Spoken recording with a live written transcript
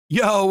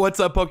Yo, what's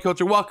up,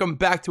 POKECULT? Welcome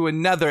back to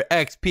another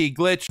XP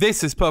glitch.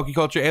 This is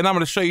POKECULT, and I'm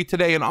going to show you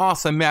today an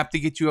awesome map to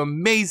get you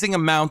amazing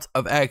amounts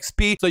of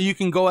XP so you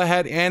can go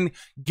ahead and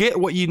get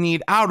what you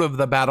need out of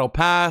the battle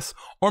pass,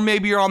 or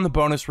maybe you're on the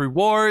bonus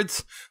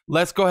rewards.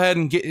 Let's go ahead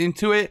and get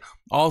into it.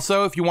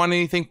 Also, if you want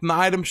anything from the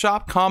item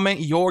shop, comment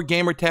your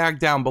gamer tag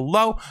down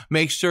below.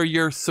 Make sure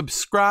you're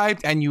subscribed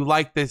and you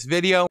like this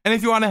video. And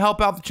if you want to help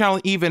out the channel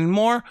even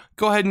more,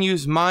 go ahead and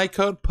use my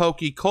code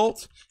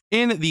POKECULT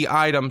in the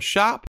item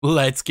shop.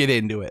 Let's get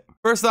into it.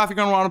 First off, you're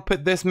going to want to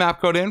put this map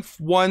code in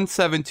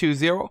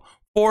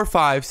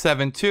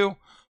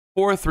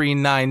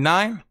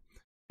 1720-4572-4399,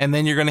 and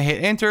then you're going to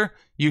hit enter.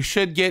 You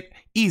should get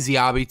easy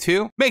obby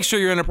 2. Make sure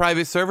you're in a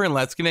private server and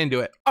let's get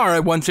into it. All right,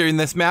 once you're in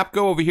this map,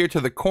 go over here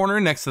to the corner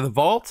next to the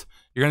vault.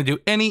 You're going to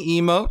do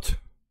any emote.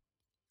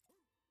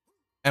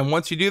 And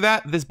once you do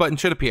that, this button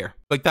should appear.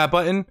 Click that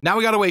button. Now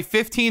we got to wait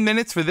 15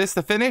 minutes for this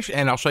to finish,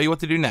 and I'll show you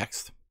what to do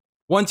next.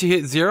 Once you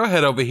hit 0,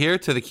 head over here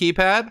to the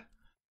keypad.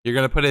 You're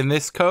going to put in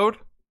this code,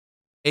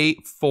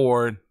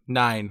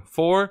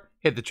 8494.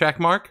 Hit the check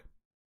mark.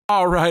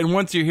 All right,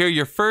 once you're here,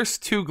 your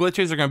first 2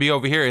 glitches are going to be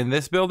over here in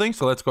this building.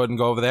 So let's go ahead and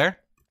go over there.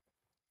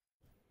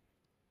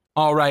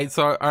 All right,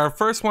 so our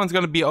first one's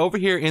going to be over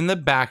here in the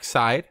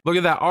backside. Look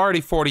at that, already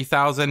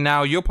 40,000.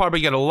 Now, you'll probably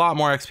get a lot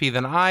more XP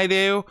than I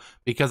do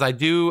because I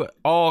do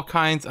all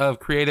kinds of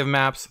creative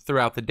maps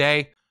throughout the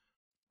day.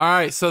 All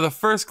right, so the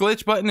first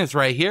glitch button is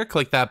right here.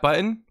 Click that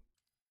button.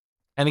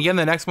 And again,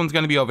 the next one's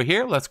going to be over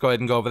here. Let's go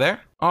ahead and go over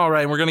there. All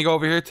right, we're going to go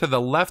over here to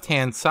the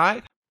left-hand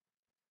side.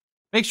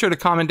 Make sure to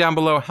comment down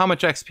below how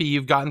much XP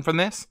you've gotten from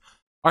this.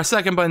 Our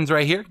second button's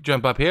right here.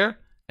 Jump up here,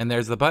 and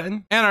there's the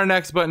button. And our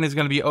next button is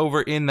going to be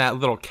over in that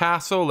little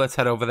castle. Let's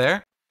head over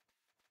there.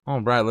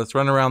 All right, let's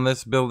run around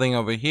this building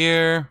over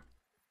here.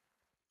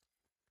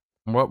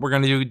 And what we're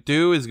going to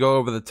do is go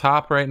over the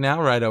top right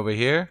now, right over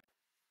here.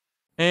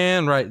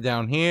 And right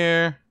down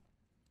here.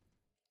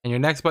 And your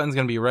next button is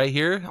going to be right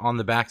here on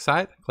the back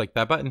side. Click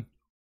that button.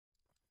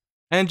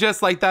 And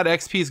just like that,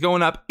 XP is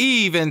going up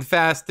even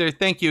faster.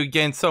 Thank you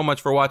again so much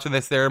for watching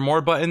this. There are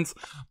more buttons,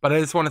 but I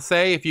just want to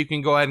say if you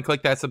can go ahead and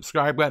click that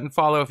subscribe button,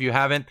 follow if you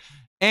haven't,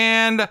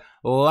 and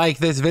like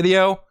this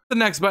video. The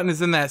next button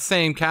is in that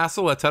same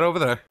castle. Let's head over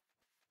there.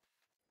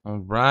 All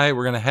right,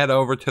 we're going to head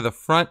over to the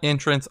front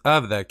entrance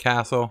of the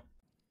castle.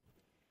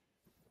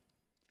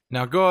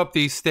 Now go up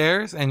these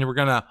stairs, and we're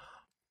going to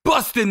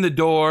bust in the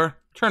door,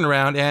 turn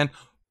around, and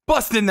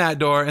bust in that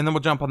door, and then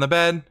we'll jump on the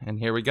bed, and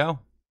here we go.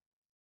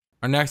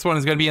 Our next one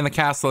is going to be in the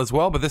castle as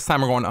well, but this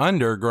time we're going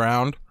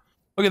underground.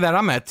 Look at that,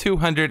 I'm at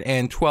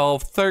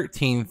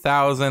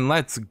 13,000.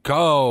 Let's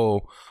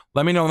go.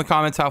 Let me know in the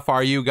comments how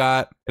far you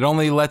got. It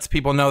only lets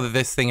people know that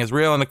this thing is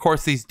real, and of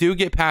course these do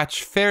get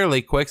patched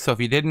fairly quick, so if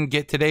you didn't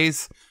get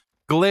today's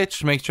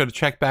glitch, make sure to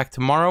check back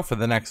tomorrow for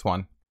the next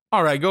one.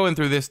 All right, go in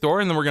through this door,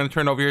 and then we're going to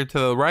turn over here to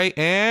the right,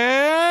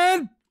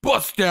 and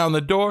bust down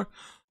the door.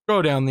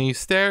 Go down these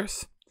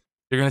stairs.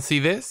 You're going to see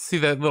this. See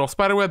that little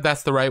spider web?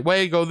 That's the right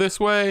way. Go this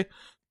way.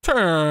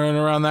 Turn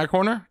around that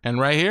corner. And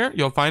right here,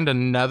 you'll find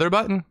another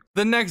button.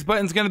 The next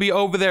button's going to be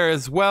over there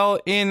as well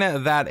in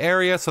that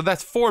area. So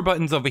that's 4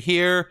 buttons over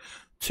here,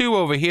 2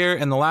 over here,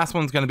 and the last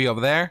one's going to be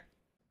over there.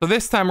 So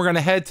this time we're going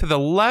to head to the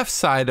left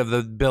side of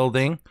the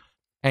building,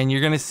 and you're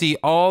going to see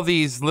all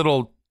these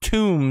little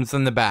tombs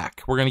in the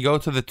back. We're going to go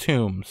to the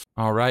tombs.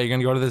 All right, you're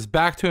going to go to this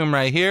back tomb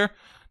right here.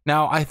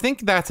 Now, I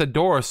think that's a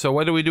door. So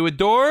what do we do with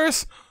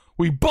doors?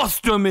 We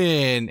bust them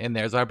in, and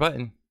there's our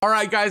button. All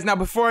right, guys, now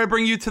before I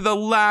bring you to the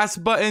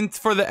last button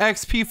for the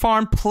XP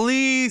farm,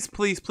 please,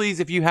 please,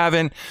 please, if you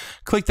haven't,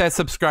 click that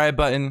subscribe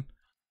button.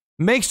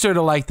 Make sure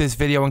to like this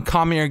video and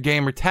comment your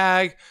gamer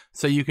tag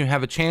so you can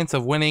have a chance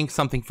of winning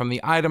something from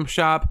the item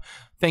shop.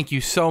 Thank you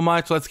so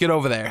much. Let's get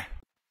over there.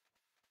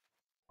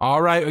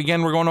 All right,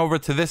 again, we're going over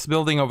to this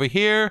building over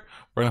here.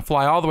 We're going to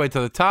fly all the way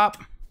to the top.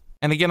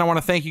 And again, I want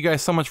to thank you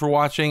guys so much for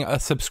watching. A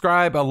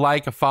subscribe, a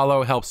like, a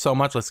follow helps so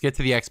much. Let's get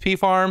to the XP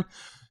farm.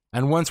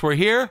 And once we're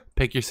here,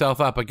 pick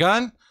yourself up a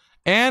gun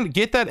and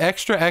get that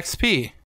extra XP.